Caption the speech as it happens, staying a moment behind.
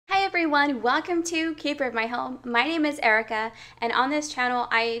everyone, welcome to Keeper of My Home. My name is Erica, and on this channel,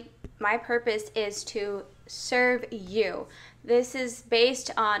 my purpose is to serve you. This is based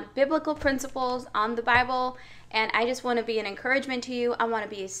on biblical principles, on the Bible, and I just want to be an encouragement to you. I want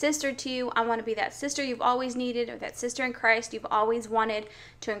to be a sister to you. I want to be that sister you've always needed, or that sister in Christ you've always wanted,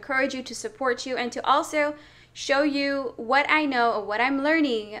 to encourage you, to support you, and to also show you what I know or what I'm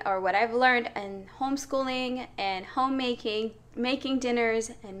learning or what I've learned in homeschooling and homemaking, making dinners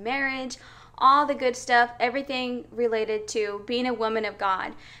and marriage, all the good stuff, everything related to being a woman of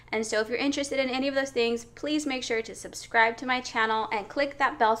God. And so if you're interested in any of those things, please make sure to subscribe to my channel and click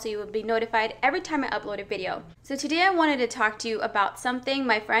that bell so you will be notified every time I upload a video. So today I wanted to talk to you about something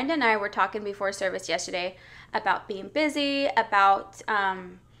my friend and I were talking before service yesterday about being busy, about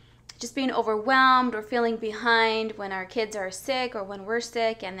just being overwhelmed or feeling behind when our kids are sick or when we're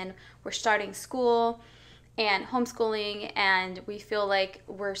sick, and then we're starting school and homeschooling, and we feel like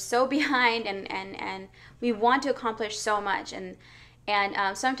we're so behind and we want to accomplish so much, and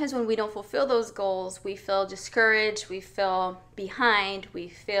sometimes when we don't fulfill those goals, we feel discouraged, we feel behind, we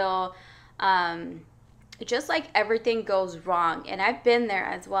feel just like everything goes wrong. And I've been there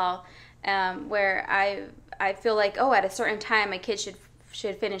as well, where I feel like, oh, at a certain time my kids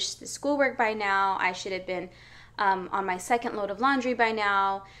should finish the schoolwork by now. I should have been on my second load of laundry by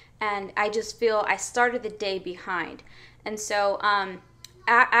now. And I just feel I started the day behind. And so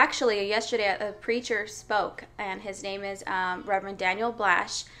actually yesterday a preacher spoke, and his name is Reverend Daniel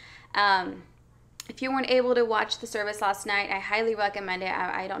Blash. If you weren't able to watch the service last night, I highly recommend it.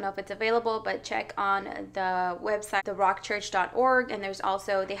 I don't know if it's available, but check on the website, therockchurch.org, and there's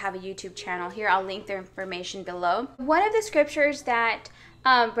also, they have a YouTube channel here. I'll link their information below. One of the scriptures that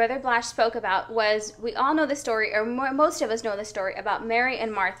Brother Blash spoke about was, we all know the story, or most of us know the story about Mary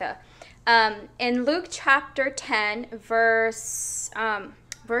and Martha. In Luke chapter 10, verse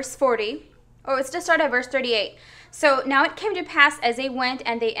 40, or let's just start at verse 38. So now it came to pass as they went,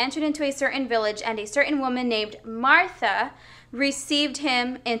 and they entered into a certain village, and a certain woman named Martha received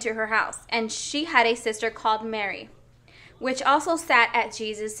him into her house. And she had a sister called Mary, which also sat at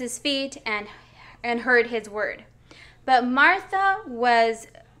Jesus' feet and heard his word. But Martha was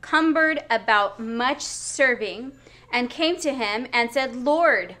cumbered about much serving, and came to him and said,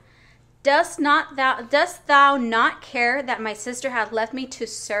 Lord, dost thou not care that my sister hath left me to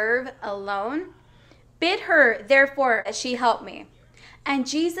serve alone? Bid her, therefore, that she help me. And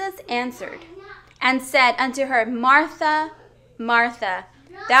Jesus answered and said unto her, Martha, Martha,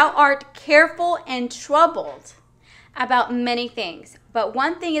 thou art careful and troubled about many things, but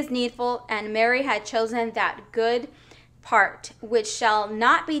one thing is needful, and Mary had chosen that good part, which shall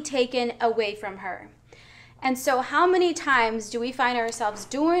not be taken away from her. And so how many times do we find ourselves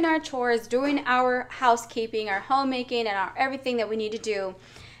doing our chores, doing our housekeeping, our homemaking, and our everything that we need to do,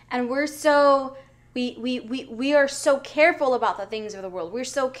 and we're so we are so careful about the things of the world. We're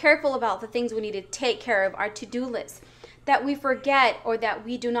so careful about the things we need to take care of, our to-do list, that we forget, or that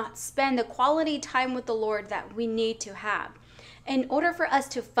we do not spend the quality time with the Lord that we need to have. In order for us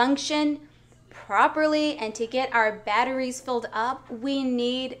to function properly and to get our batteries filled up, we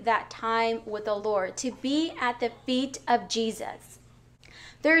need that time with the Lord, to be at the feet of Jesus.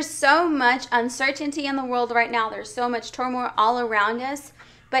 There's so much uncertainty in the world right now. There's so much turmoil all around us,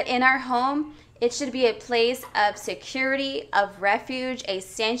 but in our home, it should be a place of security, of refuge, a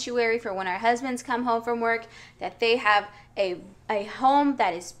sanctuary for when our husbands come home from work, that they have a home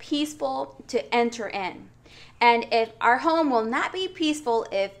that is peaceful to enter in. And if our home will not be peaceful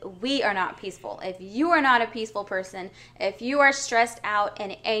if we are not peaceful, if you are not a peaceful person, if you are stressed out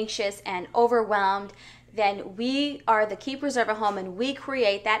and anxious and overwhelmed, then we are the keepers of our home, and we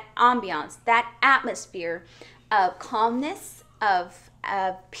create that ambiance, that atmosphere of calmness, of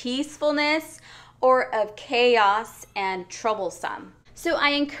peacefulness, or of chaos and troublesome. So I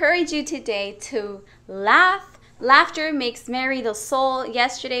encourage you today to laugh. Laughter makes merry the soul.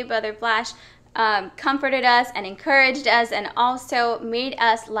 Yesterday, Brother Blash comforted us and encouraged us, and also made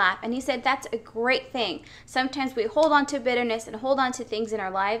us laugh. And he said that's a great thing. Sometimes we hold on to bitterness and hold on to things in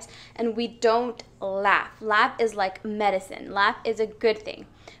our lives, and we don't laugh. Laugh is like medicine. Laugh is a good thing.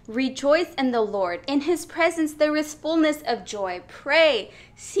 Rejoice in the Lord. In his presence there is fullness of joy. Pray,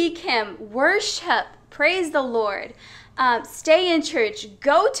 seek him, worship, praise the Lord. Stay in church,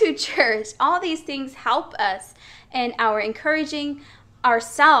 go to church. All these things help us in our encouraging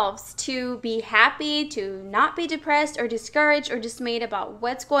ourselves to be happy, to not be depressed or discouraged or dismayed about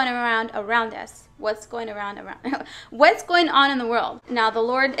what's going around us. What's going on in the world. Now the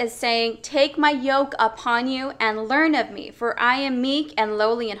Lord is saying, take my yoke upon you and learn of me, for I am meek and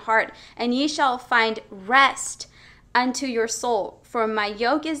lowly in heart, and ye shall find rest unto your soul. For my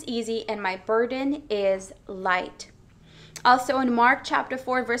yoke is easy and my burden is light. Also in Mark chapter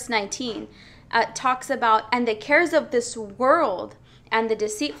 4, verse 19, talks about, and the cares of this world and the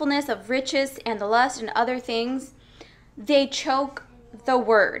deceitfulness of riches and the lust and other things, they choke the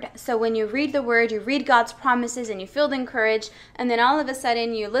word. So when you read the word, you read God's promises and you feel encouraged, and then all of a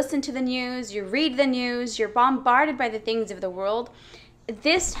sudden you listen to the news, you read the news, you're bombarded by the things of the world.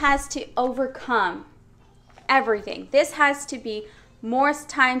 This has to overcome everything. This has to be more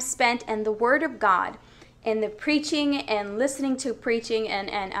time spent in the Word of God, in the preaching and listening to preaching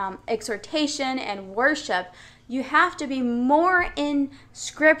and exhortation and worship. You have to be more in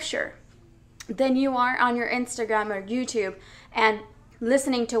Scripture than you are on your Instagram or YouTube and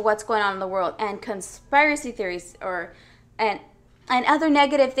listening to what's going on in the world and conspiracy theories and other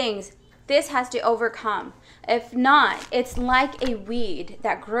negative things. This has to overcome. If not, it's like a weed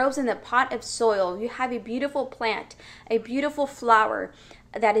that grows in the pot of soil. You have a beautiful plant, a beautiful flower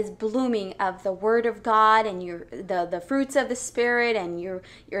that is blooming of the Word of God and the fruits of the Spirit, and you're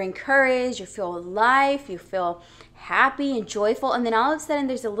encouraged, you feel life, you feel happy and joyful, and then all of a sudden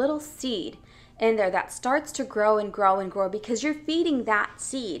there's a little seed in there that starts to grow and grow and grow because you're feeding that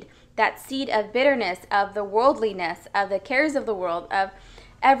seed of bitterness, of the worldliness, of the cares of the world, of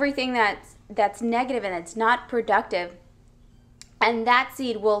everything that's negative and that's not productive. And that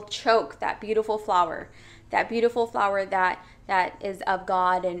seed will choke that beautiful flower that is of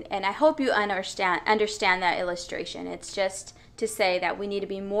God. And I hope you understand that illustration. It's just to say that we need to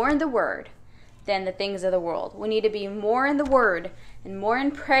be more in the Word than the things of the world. We need to be more in the Word and more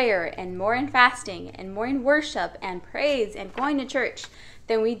in prayer and more in fasting and more in worship and praise and going to church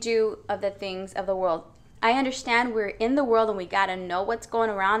than we do of the things of the world. I understand we're in the world and we got to know what's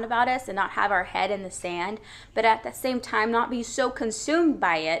going around about us and not have our head in the sand, but at the same time not be so consumed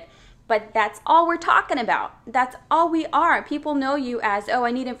by it. But that's all we're talking about. That's all we are. People know you as, oh,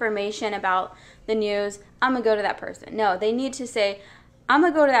 I need information about the news, I'm going to go to that person. No, they need to say, I'm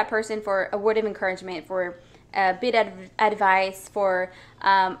going to go to that person for a word of encouragement, for a bit of advice, for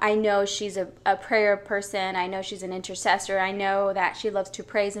I know she's a prayer person. I know she's an intercessor. I know that she loves to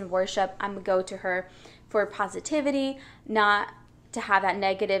praise and worship. I'm going to go to her for positivity, not to have that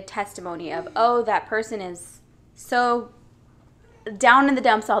negative testimony of, oh, that person is so down in the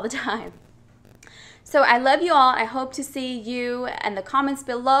dumps all the time. So I love you all. I hope to see you in the comments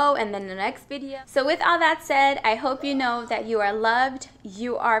below and then the next video. So with all that said, I hope you know that you are loved,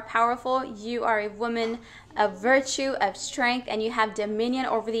 you are powerful, you are a woman of virtue, of strength, and you have dominion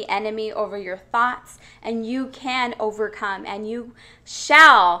over the enemy, over your thoughts, and you can overcome, and you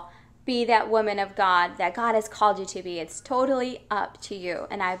shall be that woman of God that God has called you to be. It's totally up to you,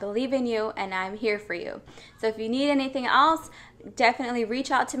 and I believe in you, and I'm here for you. So if you need anything else, definitely reach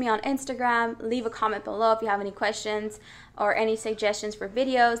out to me on Instagram. Leave a comment below if you have any questions or any suggestions for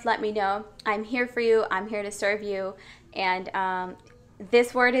videos. Let me know. I'm here for you. I'm here to serve you, and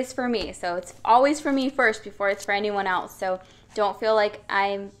this word is for me, so it's always for me first before it's for anyone else. So don't feel like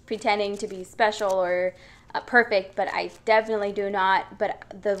I'm pretending to be special or perfect, but I definitely do not.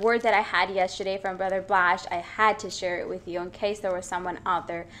 But the word that I had yesterday from Brother Blash, I had to share it with you in case there was someone out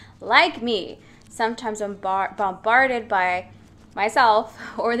there like me. Sometimes I'm bombarded by myself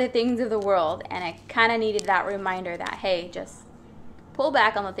or the things of the world, and I kind of needed that reminder that, hey, just pull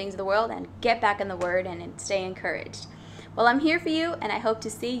back on the things of the world and get back in the Word and stay encouraged. Well, I'm here for you, and I hope to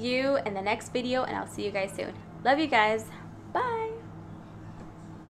see you in the next video, and I'll see you guys soon. Love you guys. Bye.